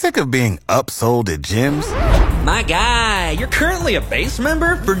Sick of being upsold at gyms? My guy, you're currently a base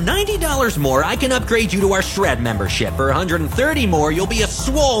member? For $90 more, I can upgrade you to our Shred membership. For $130 more, you'll be a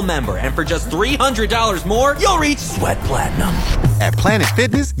Swole member. And for just $300 more, you'll reach Sweat Platinum. At Planet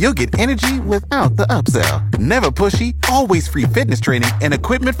Fitness, you'll get energy without the upsell. Never pushy, always free fitness training and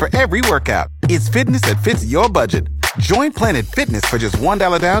equipment for every workout. It's fitness that fits your budget. Join Planet Fitness for just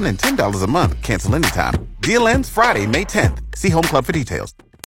 $1 down and $10 a month. Cancel anytime. Deal ends Friday, May 10th. See Home Club for details.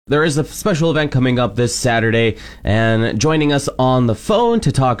 There is a special event coming up this Saturday, and joining us on the phone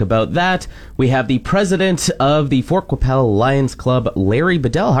to talk about that, we have the president of the Fort Qu'Appelle Lions Club, Larry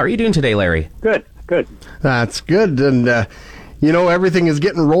Bedell. How are you doing today, Larry? Good. That's good. And, everything is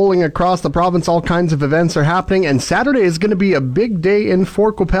getting rolling across the province. All kinds of events are happening, and Saturday is going to be a big day in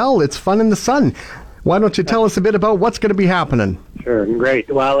Fort Qu'Appelle. It's Fun in the Sun. Why don't you tell us a bit about what's going to be happening? Sure, great.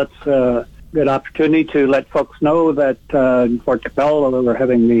 Well, it's a good opportunity to let folks know that in Fort Qu'Appelle we're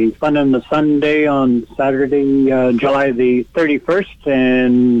having the Fun in the Sun Day on Saturday, July the 31st,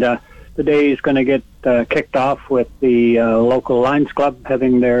 and the day is going to get kicked off with the local Lions Club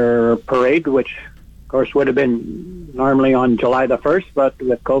having their parade, which, of course, would have been normally on July the 1st, but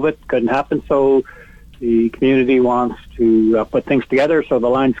with COVID, couldn't happen, so the community wants to put things together, so the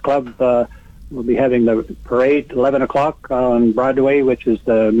Lions Club we'll be having the parade 11 o'clock on Broadway, which is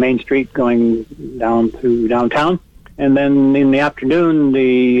the main street going down to downtown. And then in the afternoon,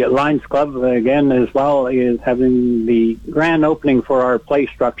 the Lions Club, again, as well, is having the grand opening for our play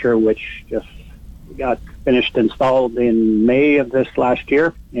structure, which just got finished installed in May of this last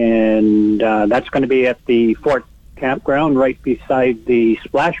year. And that's going to be at the Fort Campground right beside the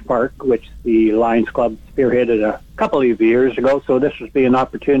Splash Park, which the Lions Club spearheaded a couple of years ago. So this would be an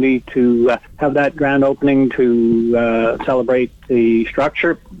opportunity to have that grand opening to celebrate the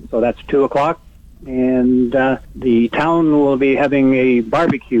structure. So that's 2 o'clock. And the town will be having a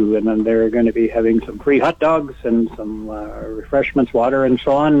barbecue, and then they're going to be having some free hot dogs and some refreshments, water, and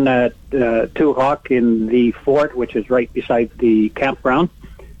so on at 2 o'clock in the fort, which is right beside the campground.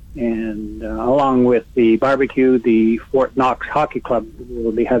 And along with the barbecue, the Fort Knox Hockey Club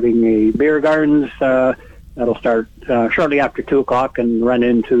will be having a beer gardens that'll start shortly after 2 o'clock and run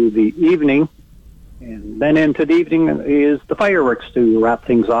into the evening. And then into the evening is the fireworks to wrap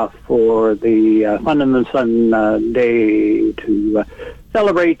things off for the Fun in the Sun Day to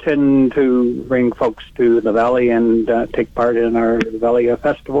celebrate and to bring folks to the Valley and take part in our Valley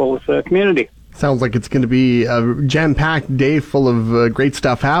Festivals community. Sounds like it's going to be a jam-packed day full of great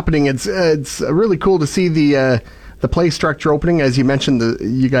stuff happening. It's really cool to see the play structure opening. As you mentioned,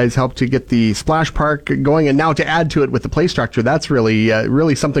 you guys helped to get the Splash Park going, and now to add to it with the play structure, that's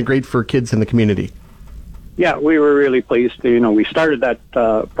really something great for kids in the community. Yeah, we were really pleased. We started that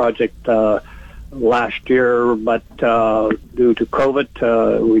project last year, but due to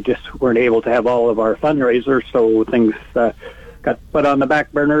COVID, we just weren't able to have all of our fundraisers, so things got put on the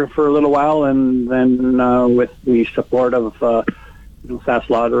back burner for a little while, and then with the support of SAS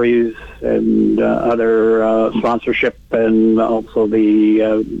Lotteries and other sponsorship, and also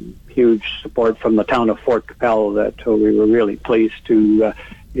the huge support from the town of Fort Qu'Appelle, that we were really pleased to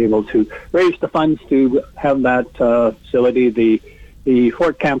be able to raise the funds to have that facility. The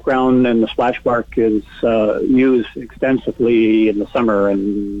Fort Campground and the Splash Park is used extensively in the summer,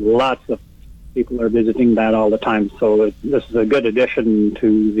 and lots of people are visiting that all the time. So this is a good addition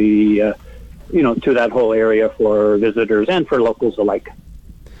to the, to that whole area for visitors and for locals alike.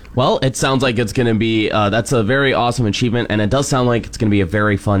 Well, it sounds like it's going to be, that's a very awesome achievement, and it does sound like it's going to be a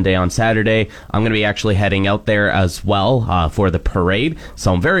very fun day on Saturday. I'm going to be actually heading out there as well for the parade,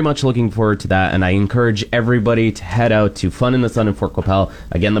 so I'm very much looking forward to that, and I encourage everybody to head out to Fun in the Sun in Fort Qu'Appelle.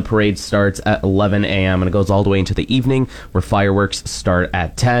 Again, the parade starts at 11 a.m., and it goes all the way into the evening, where fireworks start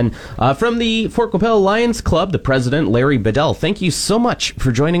at 10. From the Fort Qu'Appelle Lions Club, the president, Larry Bedell, thank you so much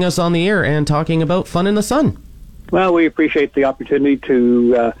for joining us on the air and talking about Fun in the Sun. Well, we appreciate the opportunity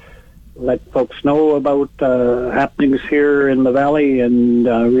to let folks know about happenings here in the Valley, and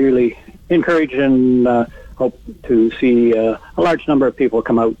really encourage and hope to see a large number of people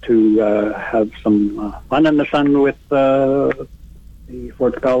come out to have some fun in the sun with the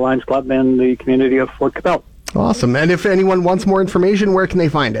Fort Qu'Appelle Lions Club and the community of Fort Qu'Appelle. Awesome. And if anyone wants more information, where can they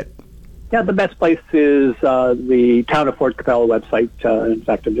find it? Yeah, the best place is the Town of Fort Qu'Appelle website. In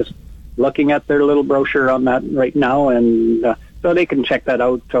fact, I'm just looking at their little brochure on that right now, and so they can check that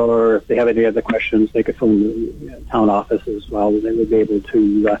out, or if they have any other questions, they could phone the town office as well. They would be able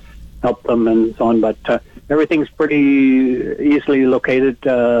to help them and so on. But everything's pretty easily located.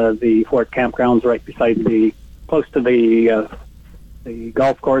 The Fort Campground's right beside close to the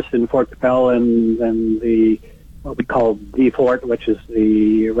golf course in Fort Qu'Appelle, and then the what we call the Fort, which is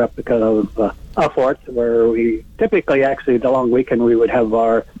the replica of a fort, where we typically, actually, the long weekend, we would have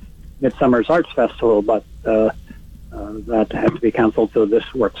our Midsummer's Arts Festival, but that had to be canceled, so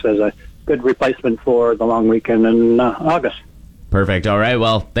this works as a good replacement for the long weekend in August. Perfect. All right.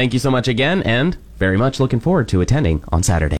 Well, thank you so much again, and very much looking forward to attending on Saturday.